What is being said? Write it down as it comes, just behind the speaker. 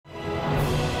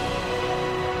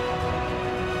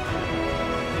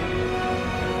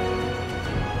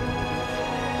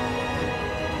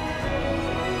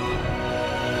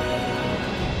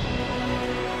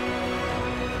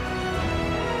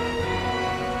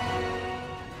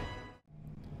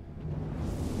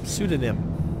Pseudonym.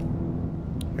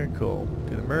 Very cool.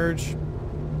 Gonna merge.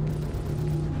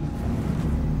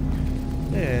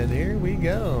 And here we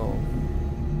go.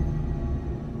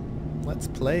 Let's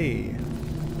play.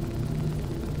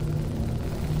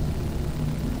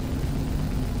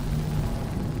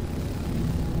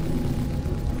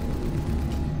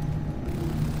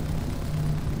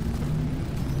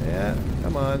 Yeah,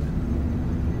 come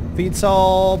on.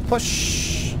 VTOL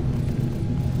push.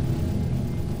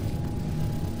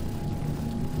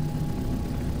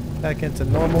 Back into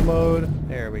normal mode.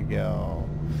 There we go.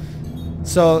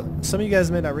 So, some of you guys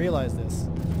may not realize this.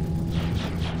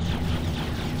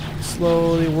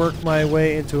 Slowly work my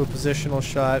way into a positional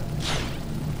shot.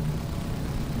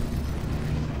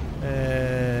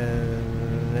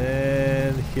 And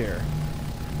then here.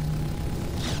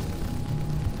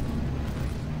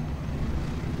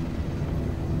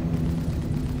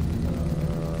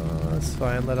 That's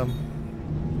fine, let him.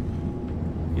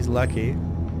 He's lucky.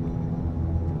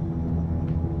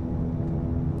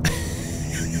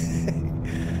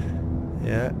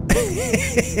 Yeah.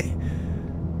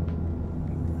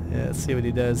 Yeah, let's see what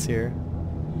he does here.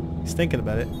 He's thinking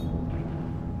about it.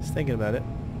 He's thinking about it.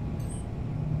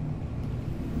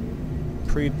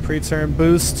 Pre-turn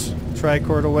boost.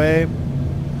 Tricord away.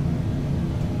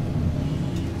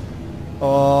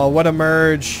 Oh, what a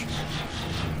merge.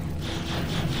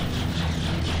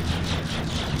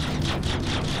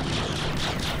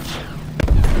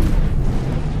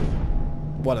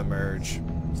 What a merge.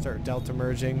 Start delta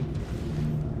merging.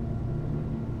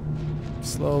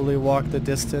 Slowly walk the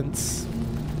distance.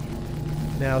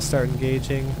 Now start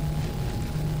engaging.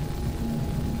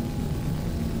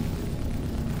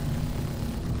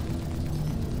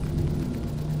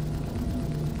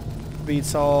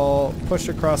 VTOL push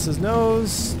across his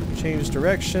nose. Change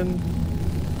direction.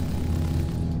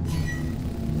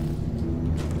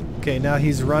 Okay, now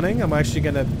he's running. I'm actually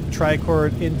going to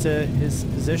tricord into his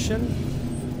position.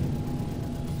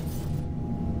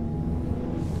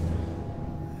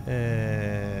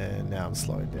 And now I'm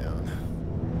slowing down.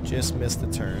 Just missed the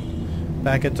turn.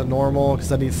 Back into normal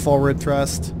because I need forward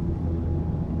thrust.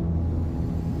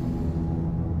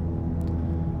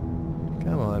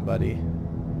 Come on, buddy.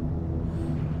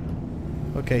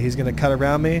 Okay, he's going to cut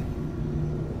around me.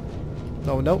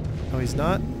 Oh, nope. No, he's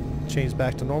not. Change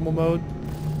back to normal mode.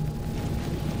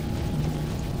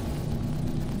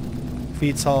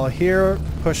 VTOL here.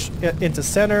 Push into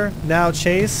center. Now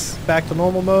chase. Back to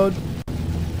normal mode.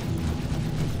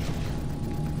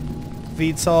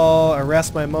 VTOL,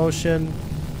 arrest my motion.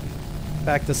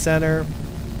 Back to center.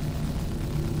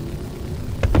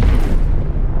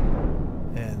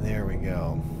 And there we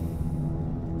go.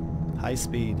 High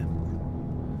speed.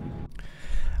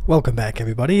 Welcome back,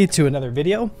 everybody, to another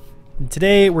video. And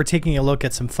today we're taking a look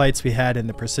at some fights we had in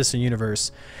the Persistent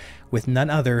universe with none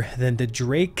other than the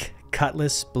Drake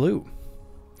Cutlass Blue.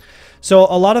 So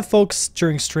a lot of folks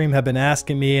during stream have been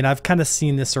asking me, and I've kind of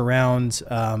seen this around,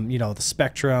 you know, the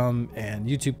Spectrum and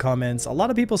YouTube comments. A lot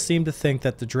of people seem to think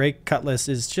that the Drake Cutlass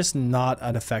is just not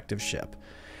an effective ship.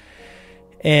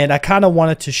 And I kind of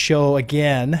wanted to show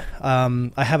again,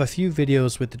 I have a few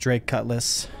videos with the Drake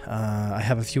Cutlass. I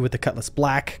have a few with the Cutlass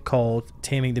Black called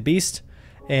Taming the Beast.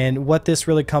 And what this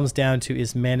really comes down to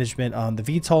is management on the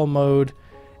VTOL mode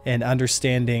and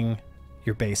understanding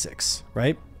your basics,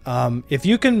 right? If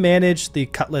you can manage the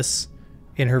Cutlass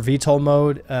in her VTOL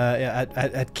mode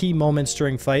at key moments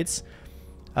during fights,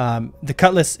 the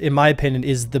Cutlass, in my opinion,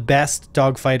 is the best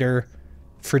dogfighter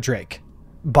for Drake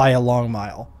by a long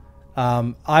mile.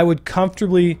 I would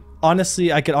comfortably,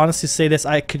 honestly, I could honestly say this,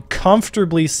 I could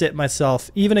comfortably sit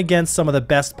myself, even against some of the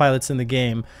best pilots in the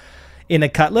game, in a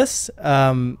Cutlass,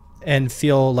 and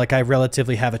feel like I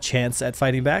relatively have a chance at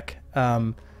fighting back,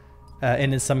 and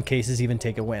in some cases even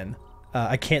take a win.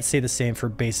 I can't say the same for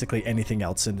basically anything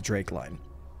else in the Drake line.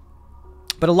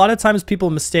 But a lot of times people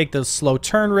mistake those slow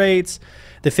turn rates,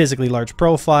 the physically large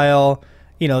profile.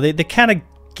 You know, they kind of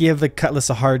give the Cutlass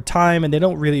a hard time, and they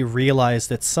don't really realize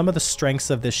that some of the strengths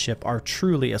of this ship are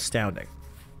truly astounding.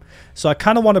 So I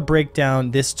kind of want to break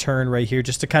down this turn right here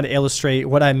just to kind of illustrate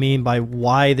what I mean by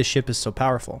why the ship is so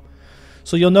powerful.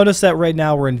 So you'll notice that right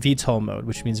now we're in VTOL mode,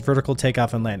 which means vertical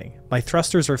takeoff and landing. My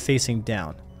thrusters are facing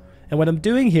down. And what I'm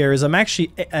doing here is I'm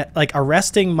actually like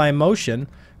arresting my motion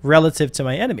relative to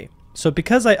my enemy. So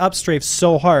because I upstrafe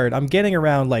so hard, I'm getting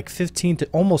around like 15 to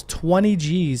almost 20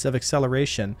 Gs of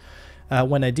acceleration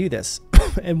when I do this.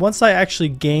 And once I actually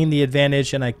gain the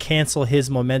advantage and I cancel his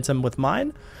momentum with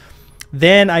mine,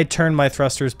 then I turn my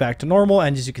thrusters back to normal.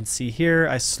 And as you can see here,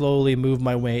 I slowly move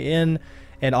my way in.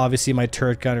 And obviously my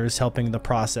turret gunner is helping the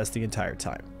process the entire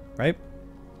time, right?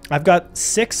 I've got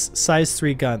 6 size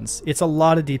 3 guns. It's a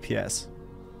lot of DPS.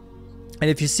 And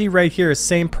if you see right here,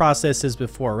 same process as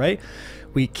before, right?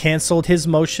 We canceled his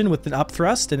motion with an up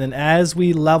thrust, and then as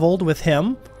we leveled with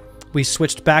him, we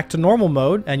switched back to normal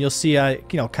mode, and you'll see I,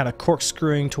 kind of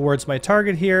corkscrewing towards my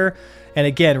target here. And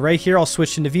again, right here, I'll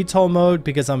switch into VTOL mode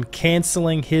because I'm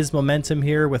canceling his momentum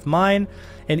here with mine.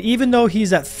 And even though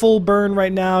he's at full burn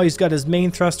right now, he's got his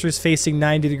main thrusters facing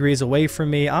 90 degrees away from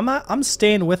me, I'm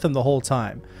staying with him the whole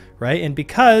time, right? And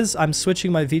because I'm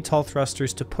switching my VTOL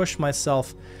thrusters to push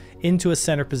myself into a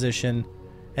center position,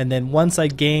 and then once I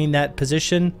gain that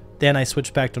position, then I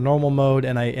switch back to normal mode,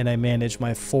 and I manage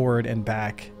my forward and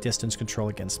back distance control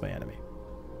against my enemy.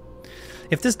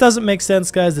 If this doesn't make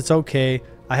sense, guys, it's okay.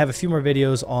 I have a few more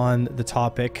videos on the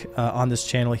topic on this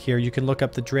channel here. You can look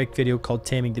up the Drake video called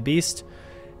Taming the Beast.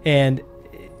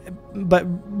 But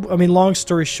I mean, long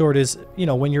story short is,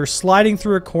 when you're sliding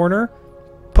through a corner,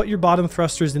 put your bottom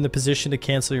thrusters in the position to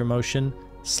cancel your motion,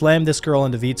 slam this girl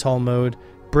into VTOL mode,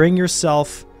 bring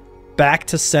yourself back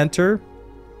to center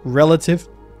relative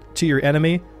to your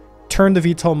enemy, turn the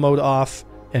VTOL mode off,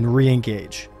 and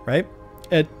re-engage, right?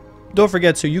 And don't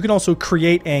forget, so you can also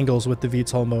create angles with the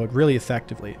VTOL mode really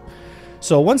effectively.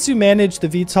 So once you manage the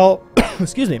VTOL,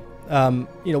 excuse me,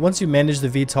 once you manage the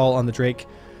VTOL on the Drake,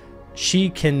 she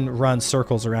can run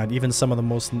circles around even some of the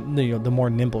most, the more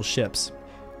nimble ships.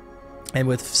 And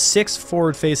with 6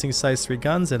 forward-facing size 3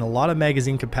 guns and a lot of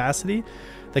magazine capacity,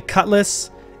 the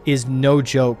Cutlass is no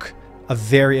joke a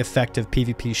very effective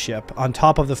PvP ship, on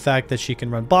top of the fact that she can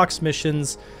run box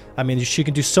missions. I mean, she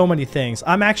can do so many things.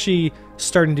 I'm actually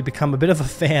starting to become a bit of a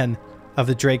fan of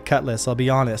the Drake Cutlass, I'll be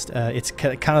honest. It's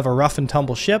kind of a rough and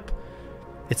tumble ship.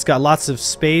 It's got lots of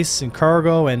space and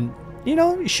cargo, and,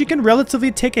 she can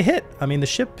relatively take a hit. I mean, the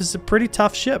ship is a pretty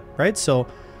tough ship, right? So,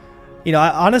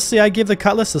 honestly, I give the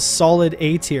Cutlass a solid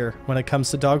A tier when it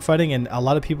comes to dogfighting, and a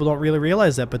lot of people don't really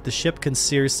realize that, but the ship can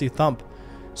seriously thump.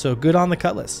 So good on the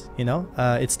Cutlass,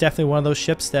 It's definitely one of those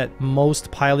ships that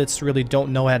most pilots really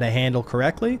don't know how to handle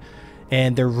correctly,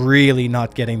 and they're really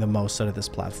not getting the most out of this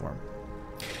platform.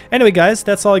 Anyway, guys,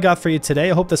 that's all I got for you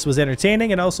today. I hope this was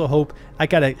entertaining, and I also hope I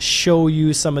got to show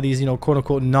you some of these,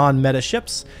 quote-unquote non-meta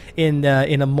ships in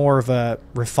a more of a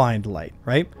refined light,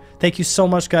 right? Thank you so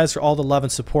much, guys, for all the love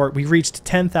and support. We reached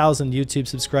 10,000 YouTube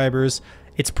subscribers.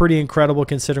 It's pretty incredible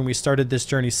considering we started this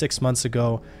journey 6 months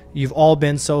ago. You've all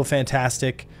been so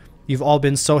fantastic. You've all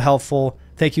been so helpful.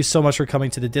 Thank you so much for coming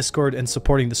to the Discord and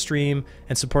supporting the stream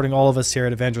and supporting all of us here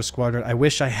at Avenger Squadron. I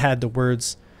wish I had the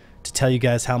words to tell you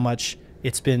guys how much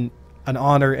it's been an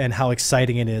honor and how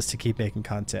exciting it is to keep making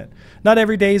content. Not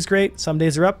every day is great. Some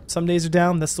days are up, some days are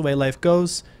down. That's the way life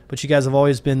goes. But you guys have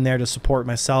always been there to support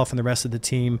myself and the rest of the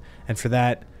team. And for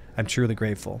that, I'm truly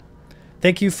grateful.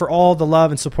 Thank you for all the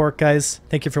love and support, guys.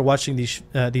 Thank you for watching these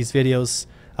videos.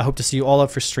 I hope to see you all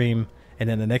up for stream. And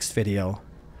in the next video,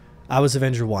 I was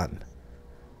Avenger 1,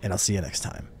 and I'll see you next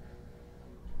time.